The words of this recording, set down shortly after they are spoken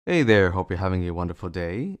Hey there, hope you're having a wonderful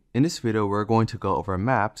day. In this video, we're going to go over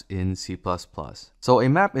maps in C++. So a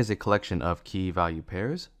map is a collection of key value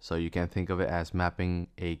pairs, so you can think of it as mapping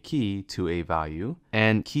a key to a value.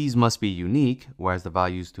 And keys must be unique, whereas the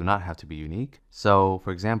values do not have to be unique. So for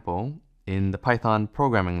example, in the Python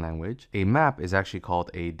programming language, a map is actually called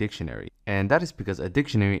a dictionary. And that is because a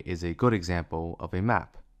dictionary is a good example of a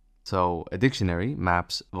map. So a dictionary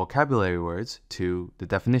maps vocabulary words to the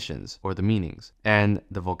definitions or the meanings. And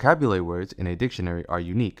the vocabulary words in a dictionary are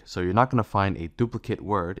unique. So you're not going to find a duplicate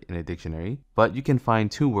word in a dictionary, but you can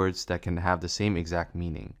find two words that can have the same exact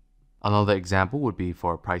meaning. Another example would be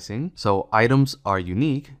for pricing. So items are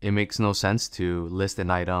unique. It makes no sense to list an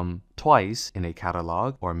item twice in a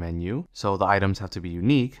catalog or menu. So the items have to be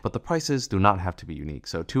unique, but the prices do not have to be unique.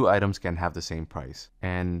 So two items can have the same price.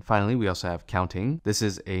 And finally, we also have counting. This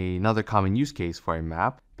is another common use case for a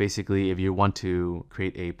map. Basically, if you want to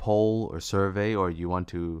create a poll or survey, or you want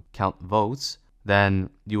to count votes, then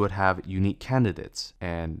you would have unique candidates,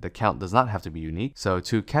 and the count does not have to be unique. So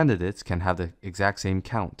two candidates can have the exact same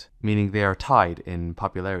count, meaning they are tied in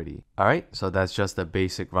popularity. Alright, so that's just a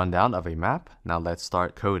basic rundown of a map. Now let's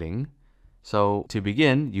start coding. So to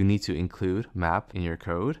begin, you need to include map in your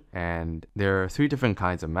code, and there are three different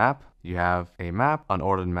kinds of map. You have a map,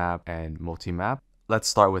 unordered map, and multimap. Let's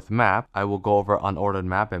start with map. I will go over unordered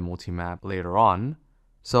map and multimap later on.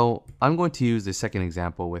 So I'm going to use the second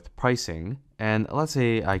example with pricing, and let's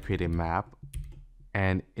say I create a map,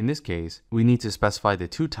 and in this case we need to specify the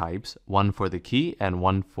two types, one for the key and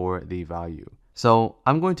one for the value. So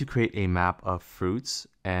I'm going to create a map of fruits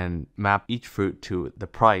and map each fruit to the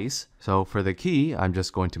price. So for the key, I'm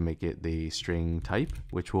just going to make it the string type,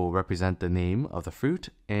 which will represent the name of the fruit,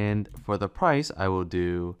 and for the price I will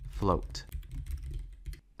do float.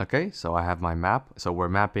 Okay, so I have my map. So we're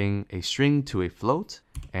mapping a string to a float.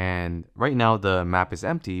 And right now the map is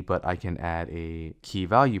empty, but I can add a key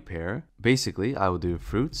value pair. Basically, I will do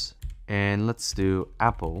fruits, and let's do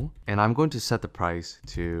apple. And I'm going to set the price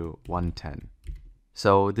to 110.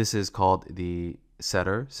 So this is called the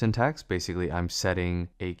setter syntax. Basically, I'm setting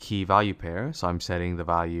a key value pair. So I'm setting the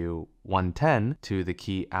value 110 to the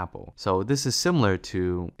key apple. So this is similar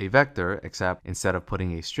to a vector, except instead of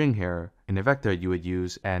putting a string here, in a vector you would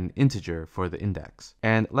use an integer for the index.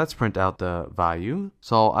 And let's print out the value.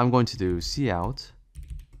 So I'm going to do cout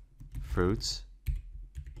fruits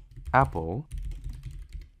apple.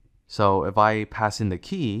 So if I pass in the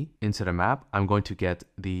key into the map, I'm going to get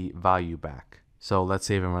the value back. So let's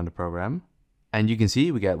save and run the program. And you can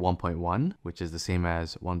see we get 1.1, which is the same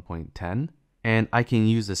as 1.10. And I can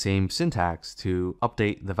use the same syntax to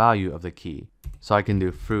update the value of the key. So I can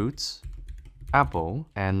do fruits, apple,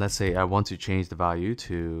 and let's say I want to change the value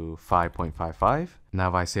to 5.55. Now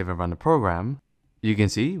if I save and run the program, you can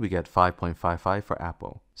see we get 5.55 for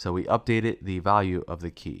apple. So we updated the value of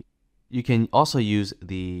the key. You can also use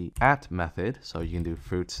the at method. So you can do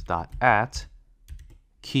fruits.at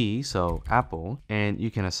key, so apple, and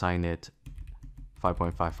you can assign it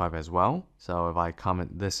 5.55 as well. So if I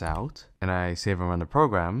comment this out and I save and run the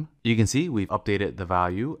program, you can see we've updated the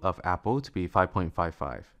value of apple to be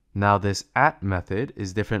 5.55. Now this at method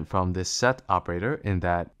is different from this set operator in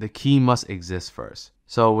that the key must exist first.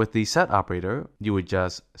 So with the set operator, you would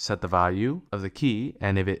just set the value of the key,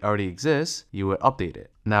 and if it already exists, you would update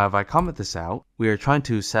it. Now if I comment this out, we are trying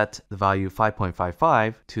to set the value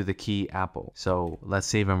 5.55 to the key apple. So let's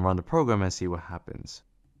save and run the program and see what happens.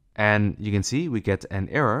 And you can see we get an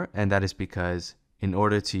error, and that is because in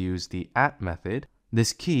order to use the at method,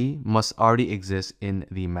 this key must already exist in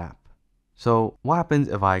the map. So what happens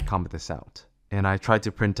if I comment this out and I try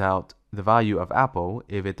to print out the value of apple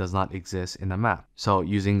if it does not exist in the map? So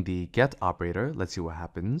using the get operator, let's see what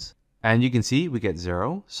happens. And you can see we get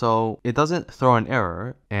 0. So it doesn't throw an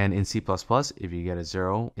error. And in C++, if you get a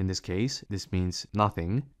 0, in this case, this means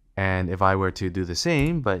nothing. And if I were to do the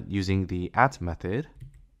same, but using the at method,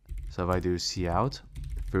 so if I do cout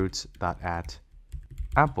fruits.at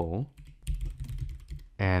apple,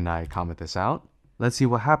 and I comment this out, let's see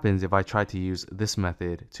what happens if I try to use this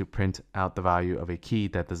method to print out the value of a key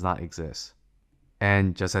that does not exist.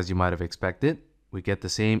 And just as you might have expected, we get the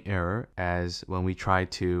same error as when we try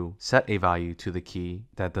to set a value to the key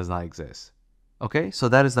that does not exist. Okay, so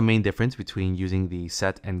that is the main difference between using the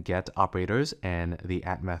set and get operators and the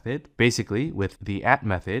at method. Basically, with the at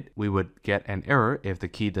method, we would get an error if the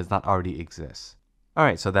key does not already exist.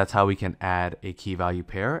 Alright, so that's how we can add a key value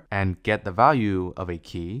pair and get the value of a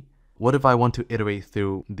key. What if I want to iterate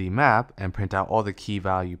through the map and print out all the key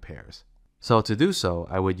value pairs? So to do so,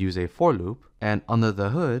 I would use a for loop, and under the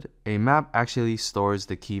hood, a map actually stores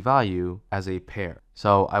the key value as a pair.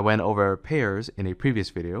 So I went over pairs in a previous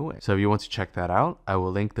video, so if you want to check that out, I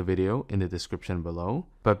will link the video in the description below.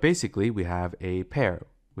 But basically, we have a pair.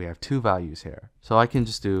 We have two values here. So I can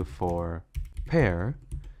just do for pair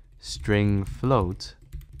string float,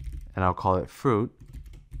 and I'll call it fruit.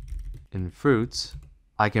 In fruits,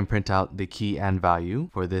 I can print out the key and value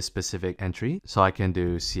for this specific entry. So I can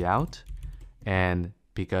do cout. And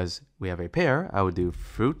because we have a pair, I would do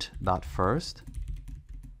fruit.first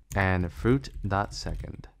and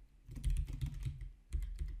fruit.second.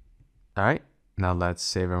 All right, now let's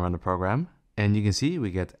save and run the program. And you can see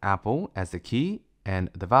we get apple as the key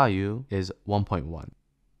and the value is 1.1.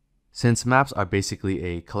 Since maps are basically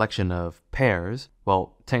a collection of pairs,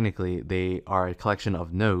 well, technically they are a collection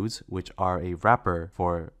of nodes, which are a wrapper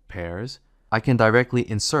for pairs, I can directly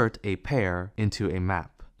insert a pair into a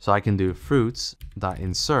map. So I can do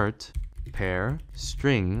fruits.insert pair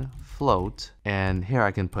string float, and here I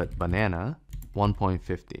can put banana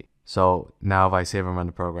 1.50. So now if I save and run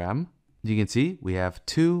the program, you can see we have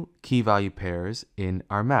two key value pairs in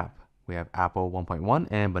our map. We have apple 1.1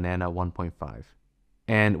 and banana 1.5.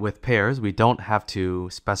 And with pairs, we don't have to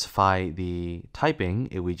specify the typing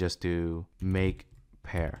if we just do make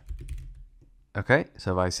pair. Okay,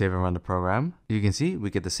 so if I save and run the program, you can see we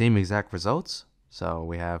get the same exact results. So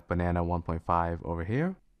we have banana 1.5 over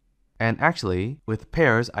here. And actually, with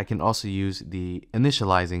pairs, I can also use the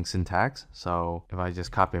initializing syntax. So if I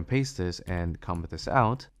just copy and paste this and comment this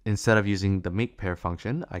out, instead of using the make pair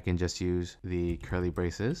function, I can just use the curly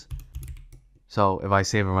braces. So if I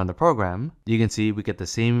save and run the program, you can see we get the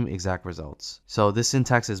same exact results. So this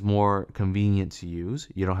syntax is more convenient to use.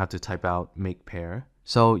 You don't have to type out make pair.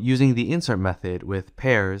 So using the insert method with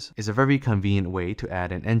pairs is a very convenient way to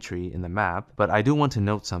add an entry in the map, but I do want to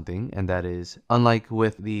note something, and that is, unlike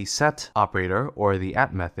with the set operator or the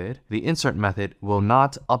at method, the insert method will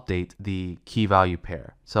not update the key value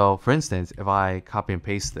pair. So for instance, if I copy and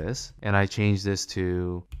paste this, and I change this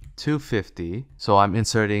to 250, so I'm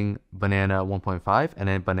inserting banana 1.5 and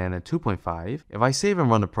then banana 2.5. If I save and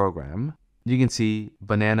run the program, you can see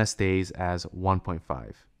banana stays as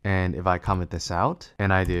 1.5. And if I comment this out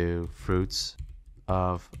and I do fruits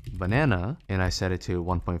of banana and I set it to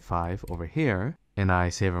 1.5 over here and I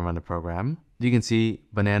save and run the program, you can see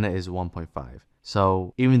banana is 1.5.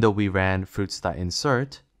 So even though we ran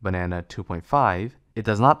fruits.insert banana 2.5, it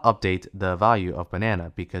does not update the value of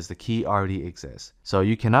banana because the key already exists. So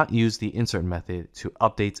you cannot use the insert method to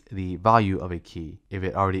update the value of a key if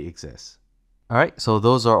it already exists. All right, so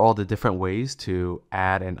those are all the different ways to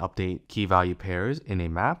add and update key value pairs in a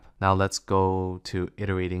map. Now let's go to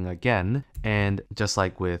iterating again. And just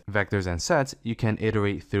like with vectors and sets, you can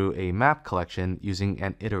iterate through a map collection using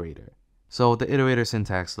an iterator. So the iterator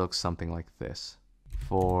syntax looks something like this.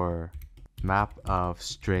 For map of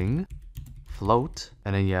string float,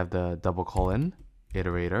 and then you have the double colon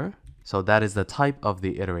iterator. So that is the type of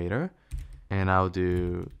the iterator. And I'll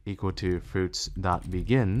do equal to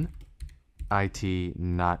fruits.begin. it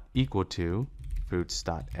not equal to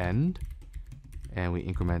fruits.end, and we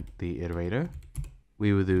increment the iterator.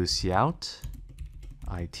 We will do cout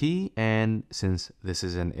it, and since this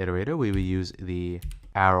is an iterator, we will use the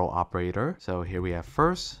arrow operator. So here we have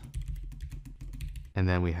first, and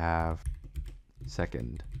then we have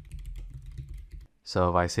second. So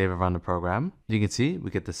if I save and run the program, you can see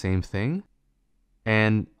we get the same thing.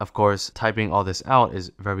 And of course, typing all this out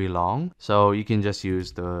is very long. So you can just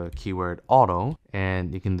use the keyword auto,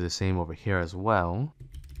 and you can do the same over here as well.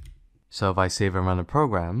 So if I save and run the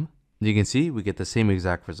program, you can see we get the same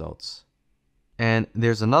exact results. And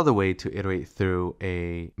there's another way to iterate through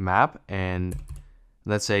a map. And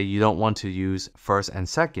let's say you don't want to use first and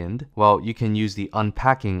second. Well, you can use the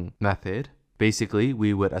unpacking method. Basically,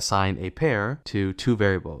 we would assign a pair to two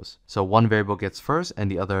variables. So one variable gets first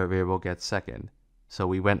and the other variable gets second. So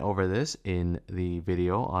we went over this in the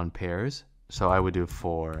video on pairs. So I would do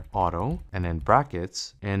for auto and then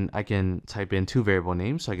brackets, and I can type in two variable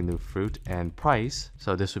names. So I can do fruit and price.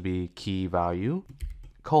 So this would be key value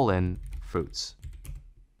colon fruits.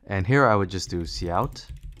 And here I would just do cout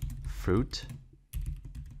fruit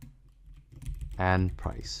and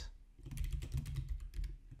price.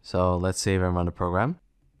 So let's save and run the program.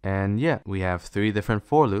 And yeah, we have three different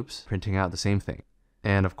for loops printing out the same thing.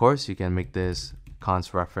 And of course, you can make this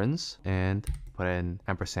const reference and put an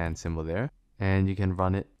ampersand symbol there, and you can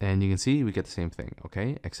run it and you can see we get the same thing,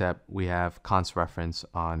 okay, except we have const reference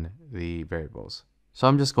on the variables. So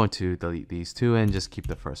I'm just going to delete these two and just keep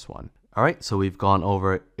the first one. All right, so we've gone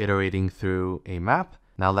over iterating through a map.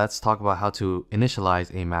 Now let's talk about how to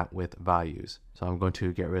initialize a map with values. So I'm going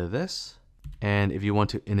to get rid of this. And if you want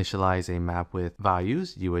to initialize a map with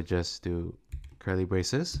values, you would just do curly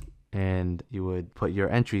braces and you would put your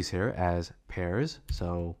entries here as pairs.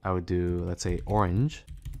 So I would do, let's say, orange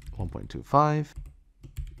 1.25,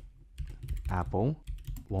 apple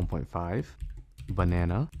 1.5,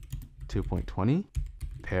 banana 2.20,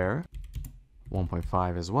 pear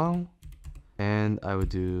 1.5 as well, and I would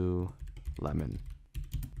do lemon.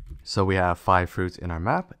 So we have 5 fruits in our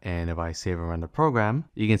map, and if I save and run the program,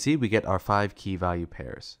 you can see we get our 5 key value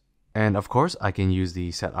pairs. And of course, I can use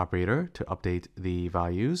the set operator to update the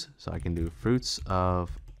values. So I can do fruits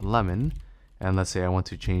of lemon, and let's say I want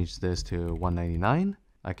to change this to 199.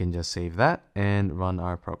 I can just save that and run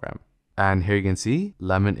our program. And here you can see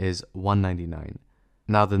lemon is 199.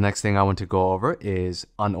 Now the next thing I want to go over is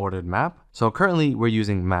unordered map. So currently we're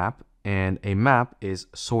using map, and a map is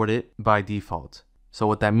sorted by default. So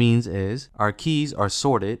what that means is our keys are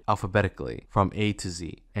sorted alphabetically from A to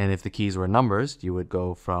Z. And if the keys were numbers, you would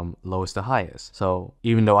go from lowest to highest. So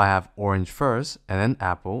even though I have orange first, and then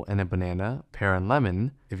apple, and then banana, pear, and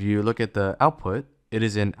lemon, if you look at the output, it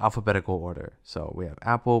is in alphabetical order. So we have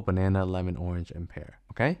apple, banana, lemon, orange, and pear,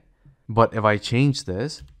 okay? But if I change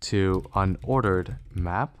this to unordered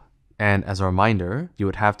map, and as a reminder, you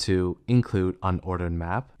would have to include unordered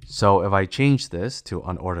map. So if I change this to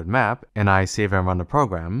unordered map and I save and run the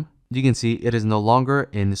program, you can see it is no longer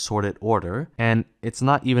in sorted order, and it's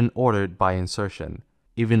not even ordered by insertion.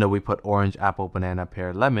 Even though we put orange, apple, banana,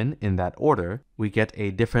 pear, lemon in that order, we get a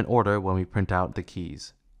different order when we print out the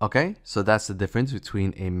keys. Okay, so that's the difference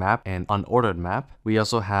between a map and unordered map. We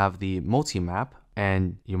also have the multimap,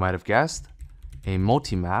 and you might have guessed, a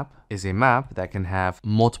multimap is a map that can have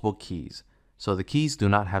multiple keys. So the keys do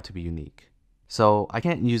not have to be unique. So I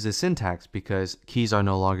can't use this syntax because keys are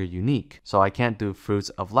no longer unique. So I can't do fruits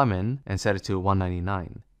of lemon and set it to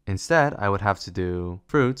 199. Instead, I would have to do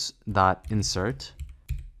fruits.insert,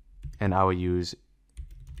 and I would use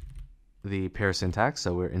the pair syntax.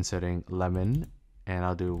 So we're inserting lemon, and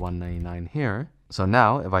I'll do 199 here. So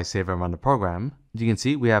now if I save and run the program, you can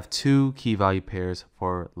see we have 2 key value pairs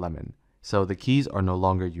for lemon. So the keys are no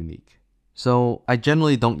longer unique. So I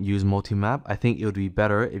generally don't use multimap. I think it would be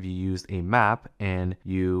better if you used a map and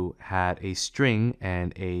you had a string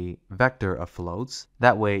and a vector of floats.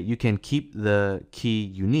 That way you can keep the key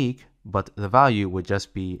unique, but the value would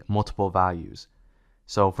just be multiple values.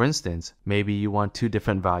 So for instance, maybe you want 2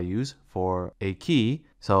 different values for a key.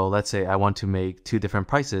 So let's say I want to make 2 different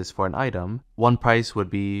prices for an item. One price would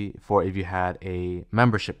be for if you had a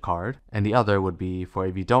membership card, and the other would be for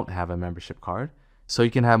if you don't have a membership card. So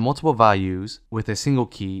you can have multiple values with a single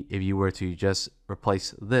key if you were to just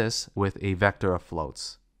replace this with a vector of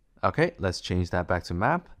floats. Okay, let's change that back to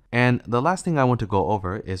map. And the last thing I want to go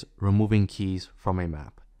over is removing keys from a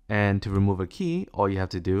map. And to remove a key, all you have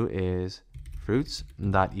to do is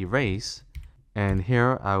fruits.erase, and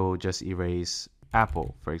here I will just erase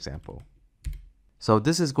apple, for example. So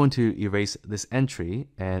this is going to erase this entry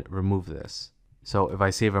and remove this. So if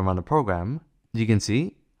I save and run the program, you can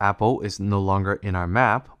see apple is no longer in our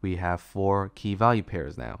map. We have 4 key value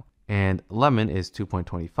pairs now. And lemon is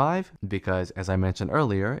 2.25 because, as I mentioned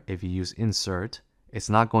earlier, if you use insert, it's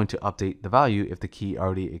not going to update the value if the key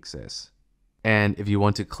already exists. And if you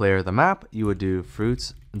want to clear the map, you would do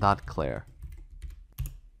fruits.clear.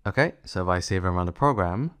 Okay, so if I save and run the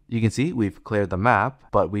program, you can see we've cleared the map,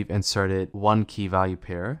 but we've inserted 1 key value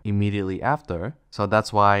pair immediately after. So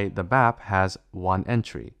that's why the map has 1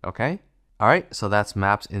 entry, okay? Alright, so that's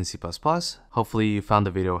maps in C++. Hopefully you found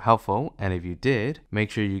the video helpful, and if you did, make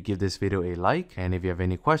sure you give this video a like, and if you have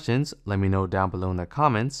any questions, let me know down below in the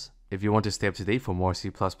comments. If you want to stay up to date for more C++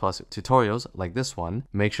 tutorials like this one,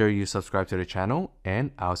 make sure you subscribe to the channel, and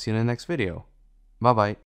I'll see you in the next video. Bye bye.